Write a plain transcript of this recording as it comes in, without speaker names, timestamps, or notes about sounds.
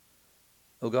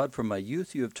O God, from my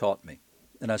youth you have taught me,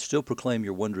 and I still proclaim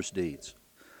your wondrous deeds.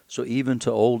 So even to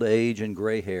old age and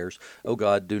gray hairs, O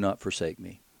God, do not forsake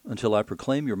me, until I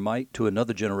proclaim your might to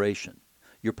another generation,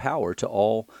 your power to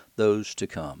all those to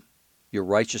come. Your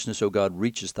righteousness, O God,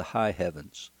 reaches the high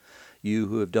heavens. You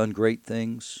who have done great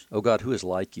things, O God, who is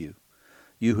like you?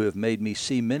 You who have made me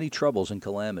see many troubles and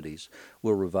calamities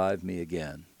will revive me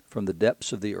again. From the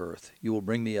depths of the earth you will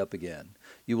bring me up again.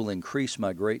 You will increase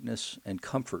my greatness and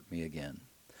comfort me again.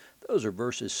 Those are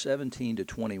verses 17 to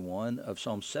 21 of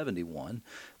Psalm 71,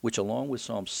 which along with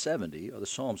Psalm 70 are the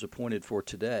Psalms appointed for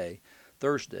today,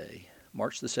 Thursday,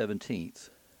 March the 17th,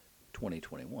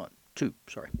 2021.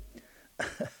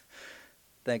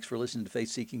 Thanks for listening to Faith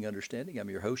Seeking Understanding.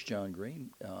 I'm your host, John Green.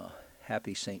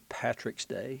 Happy St. Patrick's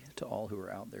Day to all who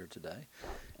are out there today.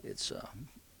 It's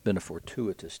been a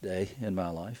fortuitous day in my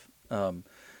life. Let's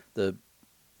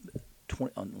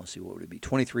see, what would it be?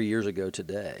 23 years ago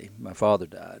today, my father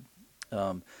died.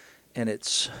 And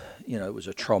it's, it was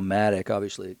a traumatic,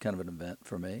 obviously, kind of an event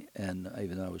for me. And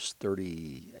even though I was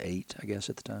 38, I guess,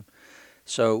 at the time.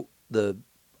 So the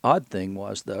odd thing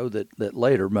was, though, that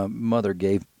later my mother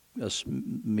gave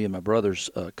me and my brothers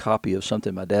a copy of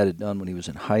something my dad had done when he was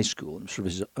in high school, and sort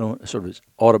of his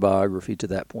autobiography to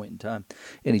that point in time.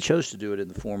 And he chose to do it in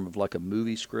the form of like a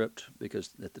movie script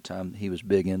because at the time he was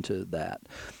big into that.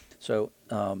 So,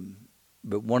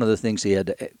 but one of the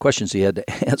questions he had to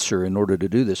answer in order to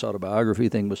do this autobiography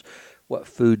thing was, what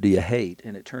food do you hate?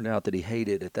 And it turned out that he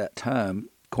hated at that time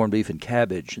corned beef and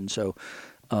cabbage. And so,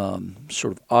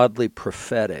 sort of oddly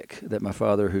prophetic that my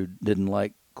father, who didn't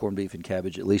like corned beef and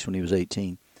cabbage, at least when he was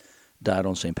 18, died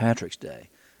on St. Patrick's Day.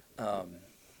 But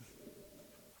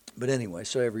anyway,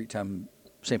 so every time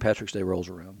St. Patrick's Day rolls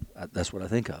around, that's what I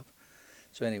think of.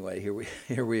 So anyway,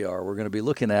 here we are. We're going to be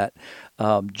looking at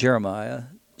Jeremiah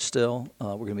still.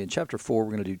 We're going to be in chapter 4.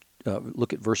 We're going to do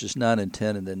look at verses 9 and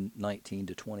 10 and then 19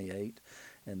 to 28.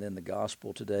 And then the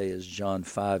gospel today is John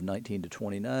 5, 19 to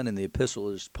 29. And the epistle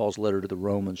is Paul's letter to the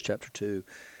Romans, chapter 2,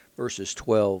 verses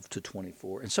 12 to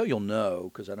 24. And so you'll know,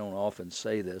 because I don't often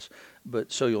say this,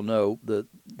 but so you'll know the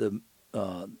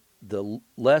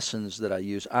lessons that I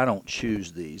use, I don't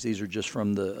choose these. These are just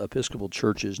from the Episcopal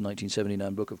Church's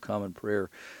 1979 Book of Common Prayer,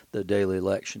 the Daily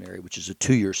Lectionary, which is a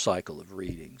 2-year cycle of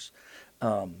readings.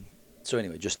 So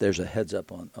anyway, just there's a heads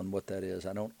up on what that is.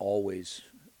 I don't always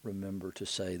remember to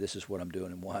say this is what I'm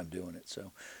doing and why I'm doing it.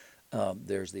 So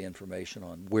there's the information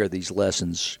on where these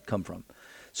lessons come from.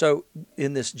 So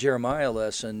in this Jeremiah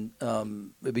lesson,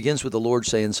 it begins with the Lord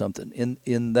saying something.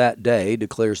 In that day,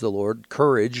 declares the Lord,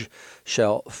 courage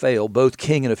shall fail both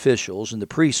king and officials, and the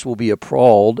priests will be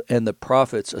appalled, and the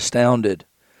prophets astounded.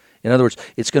 In other words,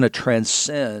 it's going to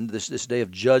transcend, this day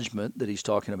of judgment that he's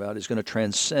talking about is going to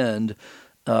transcend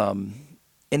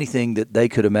anything that they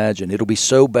could imagine. It'll be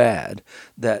so bad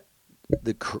that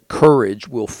the courage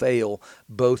will fail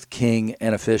both king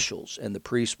and officials, and the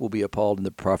priests will be appalled and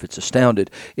the prophets astounded.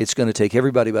 It's going to take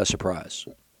everybody by surprise.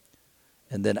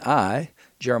 And then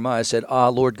Jeremiah said,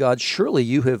 Lord God, surely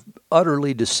you have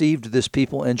utterly deceived this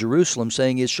people and Jerusalem,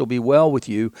 saying it shall be well with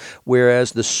you,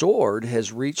 whereas the sword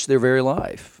has reached their very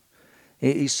life.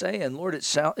 He's saying, Lord, it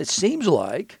seems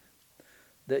like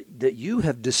that you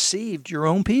have deceived your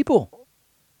own people.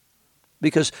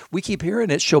 Because we keep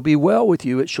hearing, it shall be well with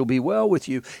you, it shall be well with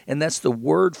you. And that's the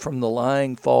word from the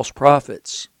lying false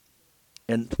prophets.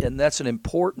 And that's an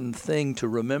important thing to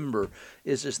remember,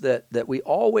 is that we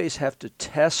always have to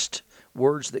test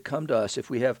words that come to us. If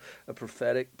we have a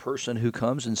prophetic person who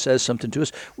comes and says something to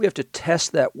us, we have to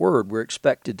test that word. We're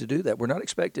expected to do that. We're not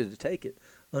expected to take it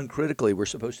uncritically. We're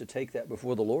supposed to take that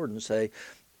before the Lord and say,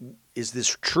 is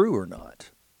this true or not?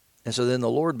 And so then the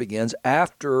Lord begins,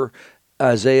 after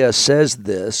Isaiah says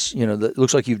this, it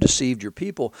looks like you've deceived your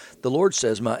people. The Lord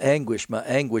says, my anguish,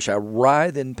 I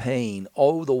writhe in pain.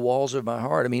 Oh, the walls of my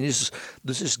heart. I mean, this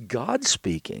is God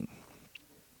speaking.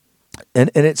 And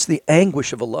it's the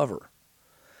anguish of a lover.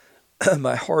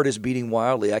 My heart is beating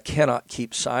wildly. I cannot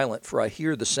keep silent, for I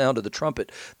hear the sound of the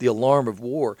trumpet, the alarm of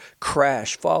war.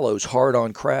 Crash follows hard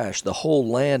on crash. The whole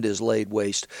land is laid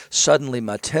waste. Suddenly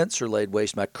my tents are laid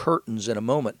waste, my curtains in a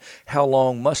moment. How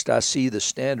long must I see the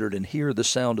standard and hear the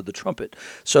sound of the trumpet?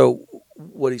 So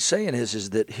what he's saying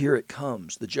is that here it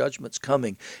comes. The judgment's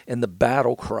coming, and the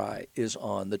battle cry is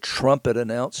on. The trumpet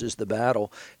announces the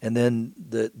battle, and then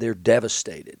they're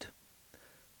devastated.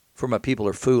 For my people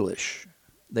are foolish.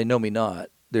 They know me not.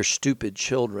 They're stupid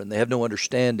children. They have no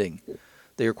understanding.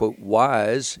 They are, quote,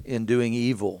 wise in doing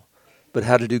evil, but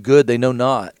how to do good they know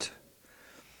not.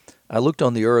 I looked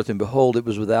on the earth, and behold, it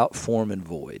was without form and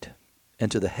void,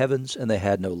 and to the heavens, and they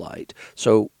had no light.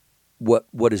 So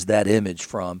what is that image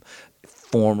from?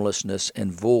 formlessness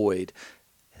and void,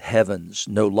 heavens,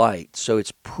 no light. So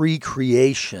it's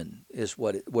pre-creation is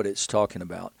what it's talking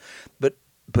about. But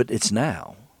it's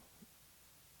now.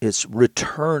 It's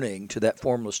returning to that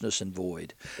formlessness and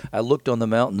void. I looked on the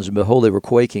mountains, and behold, they were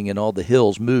quaking, and all the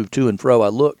hills moved to and fro. I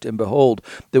looked, and behold,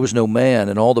 there was no man,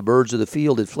 and all the birds of the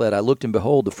field had fled. I looked, and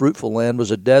behold, the fruitful land was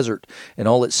a desert, and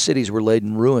all its cities were laid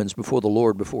in ruins before the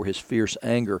Lord, before his fierce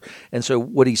anger. And so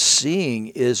what he's seeing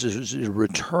is a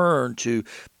return to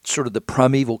sort of the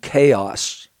primeval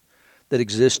chaos that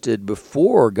existed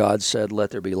before God said,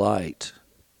 "Let there be light,"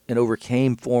 and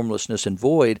overcame formlessness and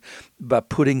void by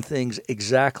putting things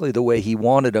exactly the way he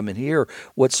wanted them. And here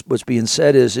what's being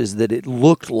said is that it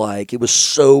looked like it was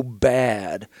so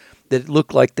bad that it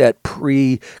looked like that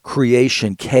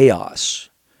pre-creation chaos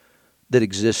that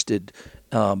existed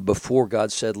before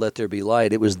God said, "Let there be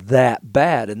light." It was that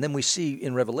bad. And then we see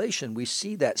in Revelation, we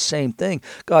see that same thing,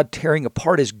 God tearing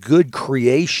apart his good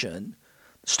creation,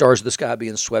 stars of the sky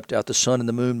being swept out, the sun and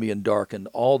the moon being darkened,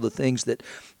 all the things that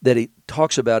he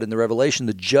talks about in the Revelation,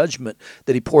 the judgment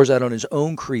that he pours out on his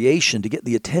own creation to get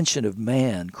the attention of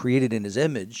man created in his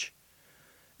image.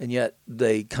 And yet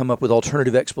they come up with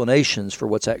alternative explanations for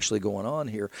what's actually going on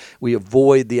here. We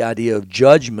avoid the idea of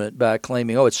judgment by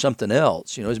claiming, oh, it's something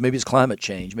else. Maybe it's climate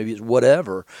change, maybe it's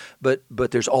whatever. But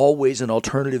there's always an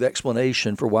alternative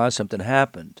explanation for why something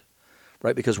happened,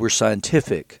 right? Because we're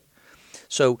scientific.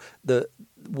 So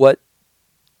what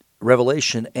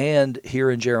Revelation and here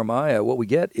in Jeremiah, what we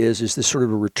get is this sort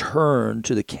of a return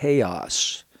to the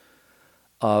chaos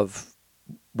of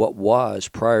what was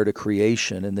prior to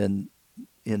creation. And then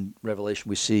in Revelation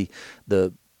we see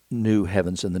the new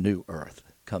heavens and the new earth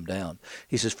come down.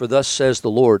 He says, "For thus says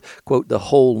the Lord, quote, the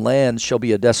whole land shall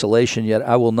be a desolation, yet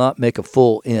I will not make a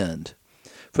full end.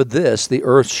 For this, the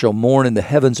earth shall mourn and the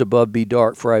heavens above be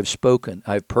dark, for I have spoken,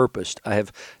 I have purposed, I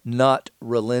have not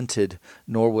relented,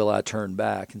 nor will I turn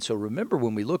back." And so remember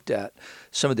when we looked at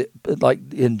some of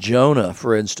like in Jonah,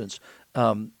 for instance,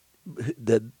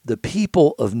 the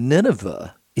people of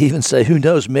Nineveh even say, who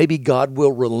knows, maybe God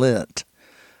will relent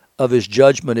of his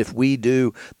judgment if we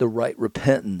do the right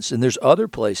repentance. And there's other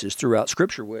places throughout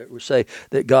Scripture where we say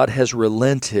that God has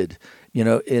relented.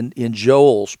 In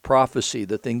Joel's prophecy,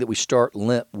 the thing that we start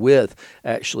Lent with,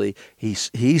 actually, he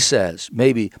says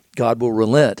maybe God will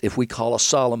relent if we call a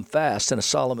solemn fast and a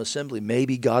solemn assembly.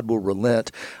 Maybe God will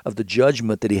relent of the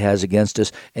judgment that he has against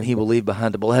us, and he will leave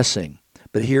behind a blessing.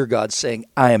 But here God's saying,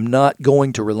 I am not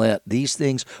going to relent. These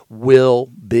things will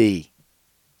be.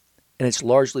 And it's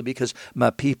largely because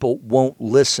my people won't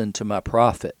listen to my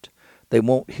prophet. They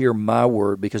won't hear my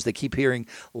word because they keep hearing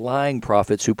lying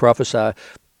prophets who prophesy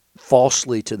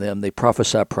falsely to them. They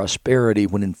prophesy prosperity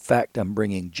when in fact I'm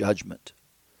bringing judgment.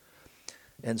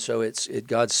 And so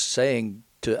God's saying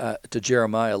to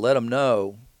Jeremiah, let them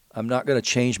know I'm not going to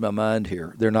change my mind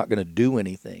here. They're not going to do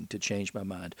anything to change my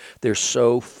mind. They're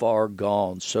so far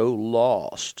gone, so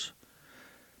lost,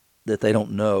 that they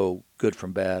don't know good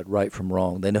from bad, right from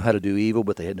wrong. They know how to do evil,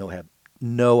 but they have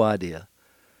no idea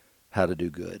how to do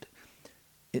good.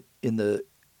 In the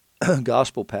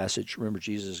gospel passage, remember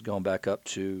Jesus has gone back up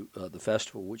to the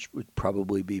festival, which would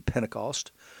probably be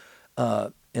Pentecost,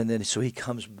 and then so he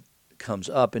comes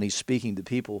up and he's speaking to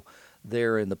people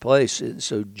there in the place. And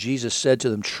so Jesus said to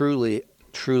them, "Truly,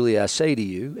 truly, I say to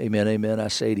you, amen, amen, I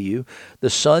say to you, the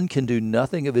Son can do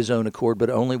nothing of his own accord,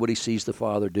 but only what he sees the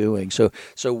Father doing." So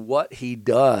what he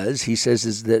does, he says,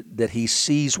 is that he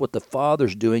sees what the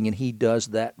Father's doing, and he does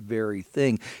that very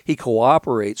thing. He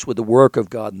cooperates with the work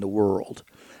of God in the world.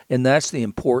 And that's the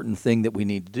important thing that we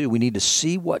need to do. We need to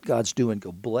see what God's doing,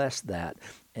 go bless that,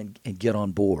 and get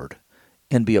on board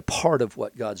and be a part of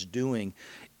what God's doing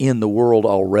in the world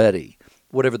already.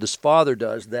 Whatever this Father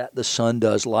does, that the Son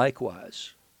does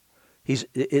likewise.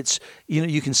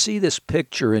 You can see this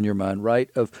picture in your mind, right,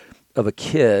 of a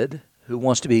kid who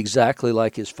wants to be exactly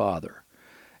like his father.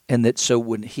 And that so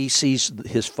when he sees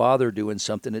his father doing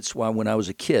something, it's why when I was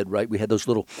a kid, right, we had those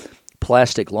little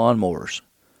plastic lawnmowers.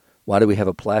 Why do we have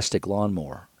a plastic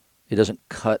lawnmower? It doesn't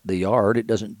cut the yard. It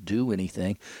doesn't do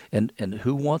anything. And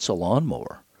who wants a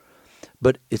lawnmower?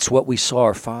 But it's what we saw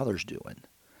our fathers doing.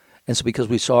 And so because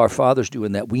we saw our fathers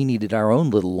doing that, we needed our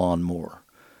own little lawnmower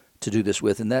to do this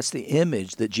with. And that's the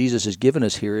image that Jesus has given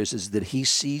us here is that he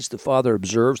sees the Father,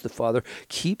 observes the Father,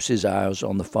 keeps his eyes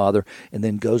on the Father, and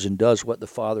then goes and does what the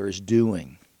Father is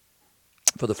doing.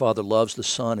 For the Father loves the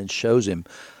Son and shows him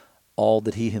all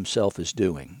that he himself is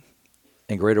doing.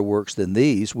 And greater works than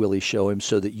these will he show him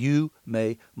so that you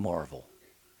may marvel.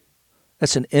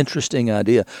 That's an interesting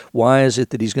idea. Why is it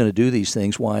that he's going to do these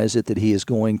things? Why is it that he is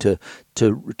going to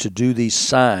do these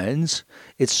signs?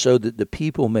 It's so that the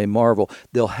people may marvel.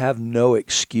 They'll have no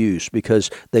excuse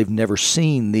because they've never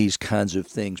seen these kinds of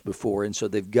things before, and so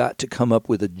they've got to come up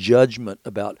with a judgment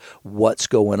about what's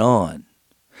going on.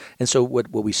 And so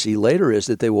what we see later is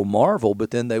that they will marvel,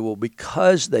 but then they will,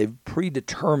 because they've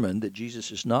predetermined that Jesus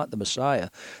is not the Messiah,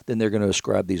 then they're going to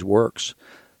ascribe these works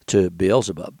to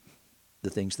Beelzebub, the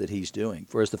things that he's doing.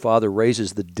 For as the Father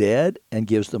raises the dead and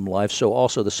gives them life, so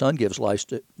also the Son gives life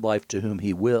to whom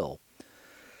he will.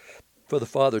 For the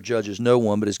Father judges no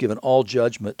one, but has given all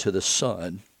judgment to the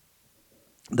Son,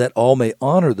 that all may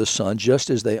honor the Son just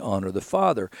as they honor the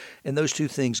Father. And those two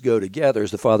things go together.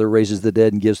 As the Father raises the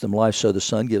dead and gives them life, so the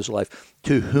Son gives life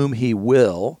to whom he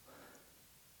will.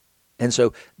 And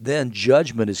so then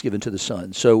judgment is given to the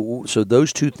Son. So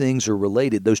those two things are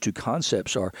related. Those two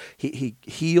concepts are, he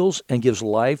heals and gives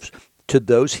life to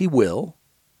those he will.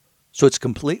 So it's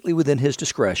completely within his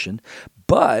discretion.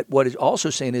 But what it's also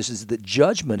saying is that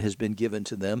judgment has been given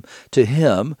to them, to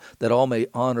him, that all may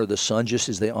honor the Son just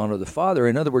as they honor the Father.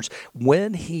 In other words,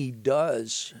 when he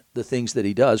does the things that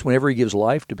he does, whenever he gives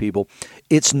life to people,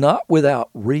 it's not without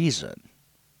reason.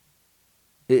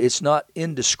 It's not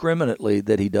indiscriminately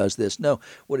that he does this. No,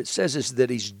 what it says is that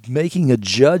he's making a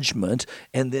judgment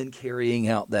and then carrying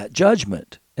out that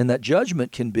judgment. And that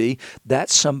judgment can be,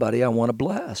 that's somebody I want to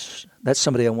bless. That's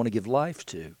somebody I want to give life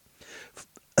to.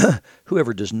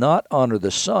 Whoever does not honor the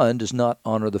Son does not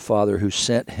honor the Father who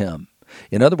sent him.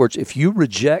 In other words, if you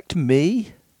reject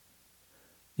me,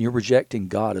 you're rejecting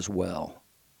God as well.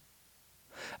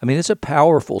 I mean, it's a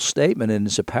powerful statement and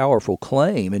it's a powerful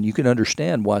claim, and you can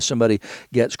understand why somebody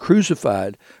gets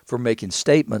crucified for making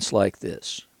statements like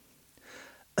this.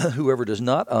 Whoever does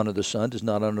not honor the Son does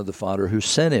not honor the Father who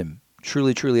sent him.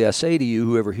 Truly, truly, I say to you,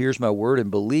 whoever hears my word and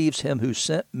believes him who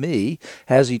sent me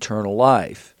has eternal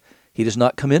life. He does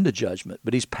not come into judgment,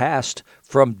 but he's passed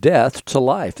from death to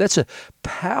life. That's a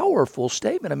powerful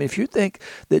statement. I mean, if you think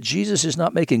that Jesus is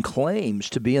not making claims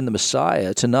to be in the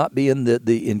Messiah, to not be in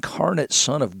the incarnate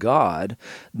Son of God,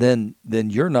 then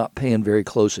you're not paying very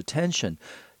close attention.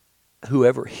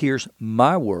 Whoever hears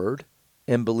my word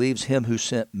and believes him who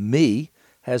sent me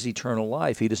has eternal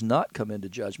life. He does not come into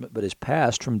judgment, but is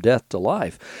passed from death to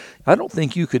life. I don't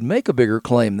think you could make a bigger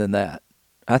claim than that.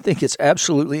 I think it's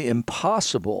absolutely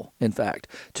impossible, in fact,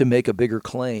 to make a bigger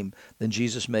claim than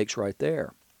Jesus makes right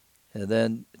there. And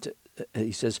then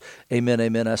he says, Amen,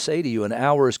 amen, I say to you, an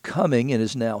hour is coming and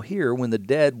is now here when the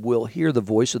dead will hear the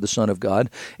voice of the Son of God,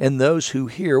 and those who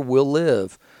hear will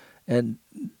live. And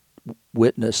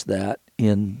witness that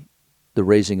in the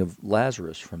raising of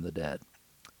Lazarus from the dead.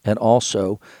 And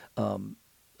also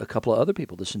a couple of other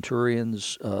people, the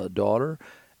centurion's daughter,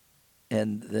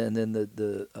 and then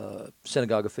the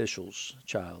synagogue official's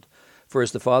child. For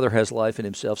as the Father has life in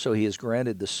himself, so he has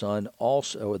granted the Son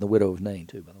also, and the widow of Nain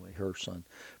too, by the way, her son.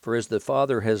 For as the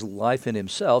Father has life in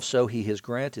himself, so he has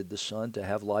granted the Son to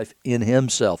have life in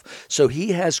himself. So he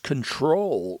has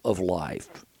control of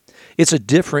life. It's a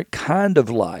different kind of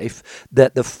life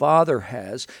that the Father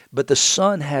has, but the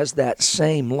Son has that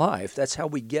same life. That's how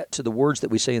we get to the words that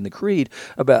we say in the Creed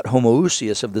about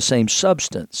homoousios, of the same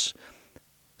substance.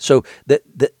 So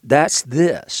that's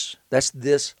this. That's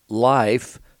this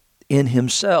life in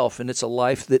himself, and it's a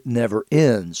life that never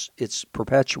ends. It's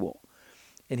perpetual.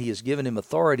 And he has given him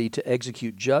authority to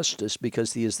execute justice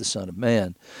because he is the Son of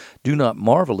Man. Do not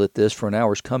marvel at this, for an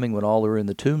hour is coming when all who are in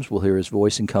the tombs will hear his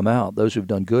voice and come out, those who have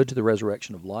done good to the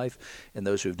resurrection of life, and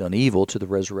those who have done evil to the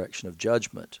resurrection of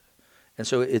judgment. And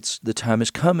so the time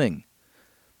is coming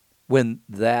when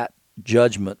that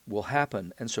judgment will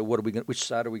happen. And so which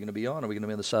side are we going to be on? Are we going to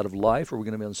be on the side of life, or are we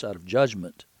going to be on the side of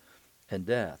judgment and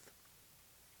death?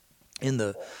 In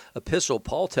the epistle,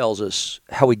 Paul tells us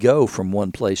how we go from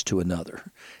one place to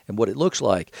another and what it looks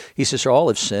like. He says, all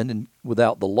have sinned and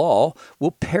without the law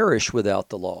will perish without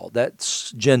the law.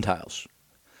 That's Gentiles.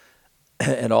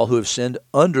 And all who have sinned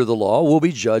under the law will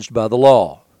be judged by the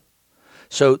law.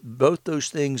 So both those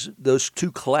things, those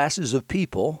two classes of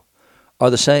people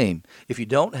are the same. If you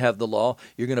don't have the law,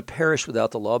 you're going to perish without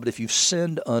the law. But if you've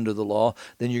sinned under the law,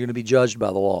 then you're going to be judged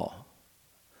by the law.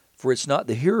 For it's not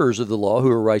the hearers of the law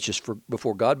who are righteous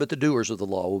before God, but the doers of the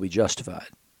law will be justified.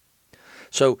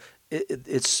 So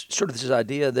it's sort of this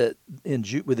idea that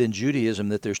within Judaism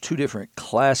that there's two different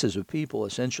classes of people,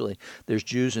 essentially. There's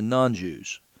Jews and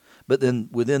non-Jews. But then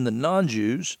within the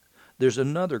non-Jews, there's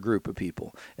another group of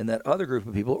people. And that other group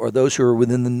of people are those who are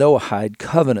within the Noahide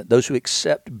covenant, those who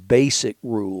accept basic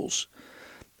rules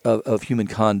of human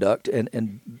conduct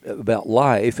and about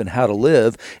life and how to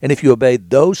live, and if you obey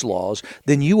those laws,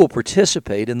 then you will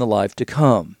participate in the life to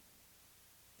come.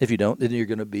 If you don't, then you're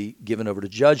going to be given over to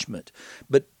judgment.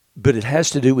 But it has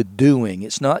to do with doing.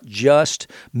 It's not just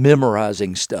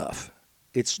memorizing stuff.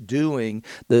 It's doing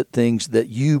the things that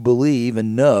you believe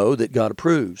and know that God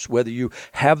approves, whether you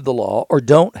have the law or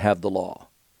don't have the law.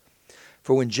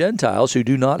 For when Gentiles who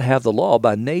do not have the law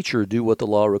by nature do what the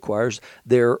law requires,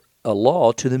 they're a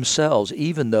law to themselves,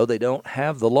 even though they don't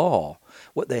have the law.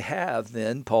 What they have,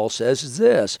 then, Paul says, is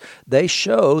this. They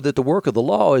show that the work of the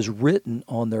law is written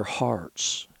on their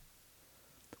hearts,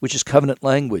 which is covenant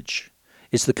language.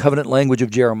 It's the covenant language of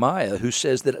Jeremiah, who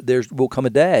says that there will come a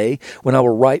day when I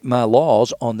will write my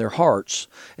laws on their hearts.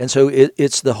 And so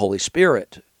it's the Holy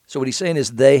Spirit. So what he's saying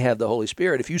is they have the Holy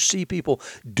Spirit. If you see people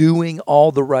doing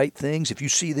all the right things, if you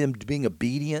see them being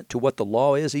obedient to what the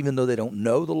law is, even though they don't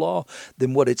know the law,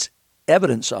 then what it's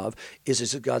evidence of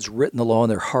is that God's written the law in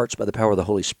their hearts by the power of the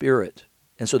Holy Spirit.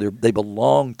 And so they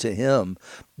belong to Him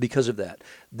because of that.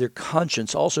 Their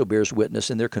conscience also bears witness,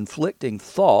 and their conflicting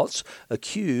thoughts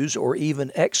accuse or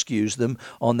even excuse them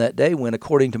on that day when,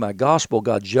 according to my gospel,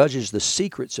 God judges the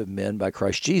secrets of men by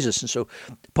Christ Jesus. And so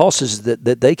Paul says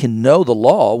that they can know the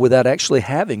law without actually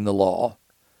having the law.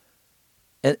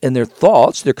 And their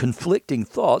thoughts, their conflicting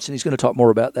thoughts, and he's going to talk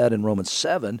more about that in Romans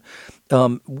 7.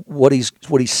 What he's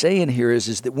saying here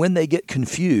is that when they get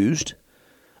confused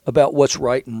about what's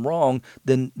right and wrong,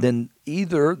 then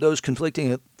either those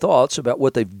conflicting thoughts about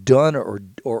what they've done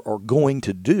or going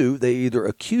to do, they either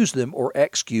accuse them or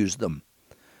excuse them,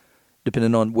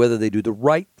 depending on whether they do the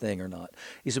right thing or not.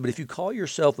 He said, but if you call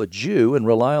yourself a Jew and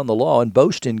rely on the law and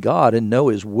boast in God and know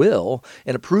His will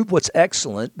and approve what's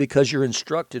excellent because you're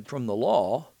instructed from the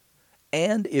law,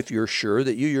 and if you're sure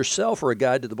that you yourself are a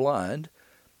guide to the blind,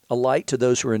 a light to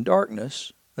those who are in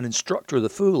darkness, an instructor of the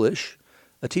foolish,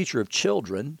 a teacher of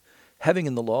children, having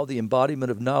in the law the embodiment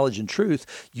of knowledge and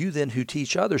truth, you then who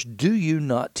teach others, do you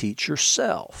not teach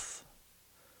yourself?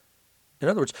 In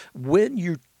other words, when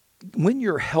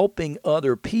you're helping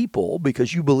other people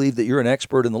because you believe that you're an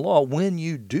expert in the law, when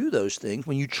you do those things,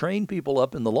 when you train people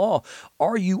up in the law,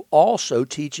 are you also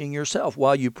teaching yourself?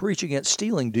 While you preach against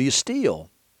stealing, do you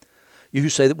steal? You who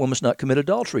say that one must not commit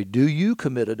adultery, do you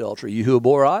commit adultery? You who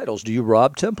abhor idols, do you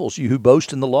rob temples? You who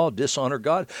boast in the law, dishonor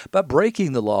God by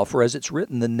breaking the law. For as it's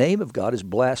written, the name of God is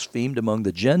blasphemed among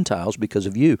the Gentiles because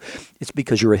of you. It's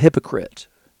because you're a hypocrite.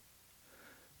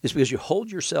 It's because you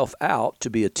hold yourself out to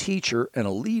be a teacher and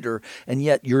a leader, and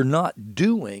yet you're not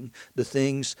doing the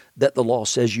things that the law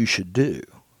says you should do.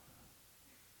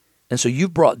 And so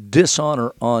you've brought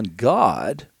dishonor on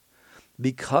God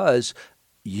because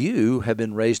you have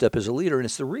been raised up as a leader, and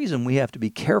it's the reason we have to be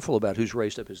careful about who's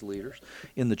raised up as leaders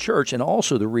in the church, and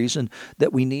also the reason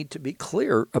that we need to be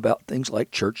clear about things like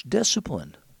church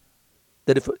discipline.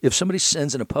 That if somebody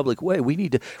sins in a public way, we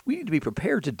need to be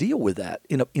prepared to deal with that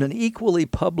in an equally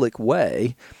public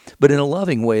way, but in a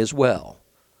loving way as well.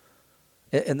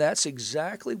 And that's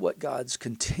exactly what God's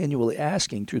continually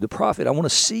asking through the prophet. I want to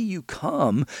see you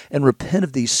come and repent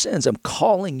of these sins. I'm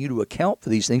calling you to account for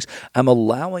these things. I'm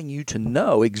allowing you to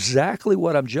know exactly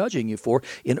what I'm judging you for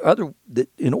in order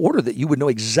that you would know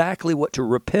exactly what to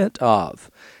repent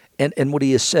of. And what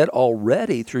he has said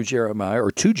already through Jeremiah,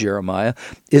 or to Jeremiah,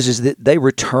 is that they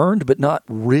returned, but not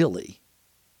really.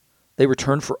 They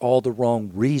returned for all the wrong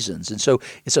reasons. And so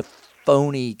it's a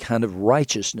phony kind of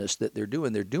righteousness that they're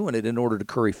doing. They're doing it in order to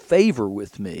curry favor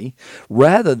with me,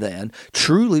 rather than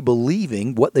truly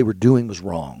believing what they were doing was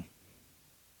wrong.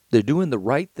 They're doing the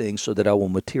right thing so that I will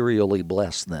materially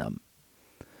bless them.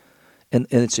 And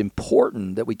it's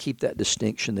important that we keep that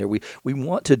distinction there. We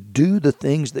want to do the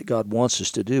things that God wants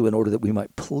us to do in order that we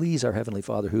might please our Heavenly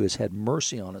Father who has had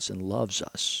mercy on us and loves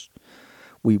us.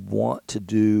 We want to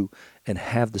do and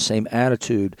have the same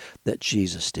attitude that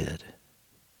Jesus did.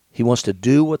 He wants to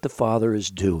do what the Father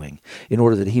is doing in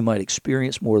order that he might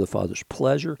experience more of the Father's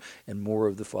pleasure and more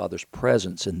of the Father's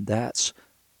presence. And that's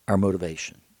our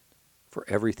motivation for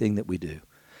everything that we do,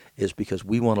 is because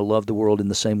we want to love the world in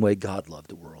the same way God loved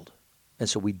the world. And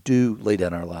so we do lay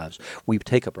down our lives. We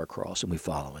take up our cross and we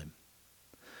follow him.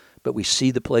 But we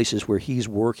see the places where he's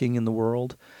working in the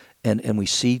world, and we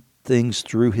see things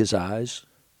through his eyes,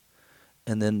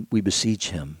 and then we beseech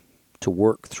him to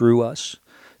work through us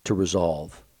to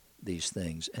resolve these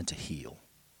things and to heal.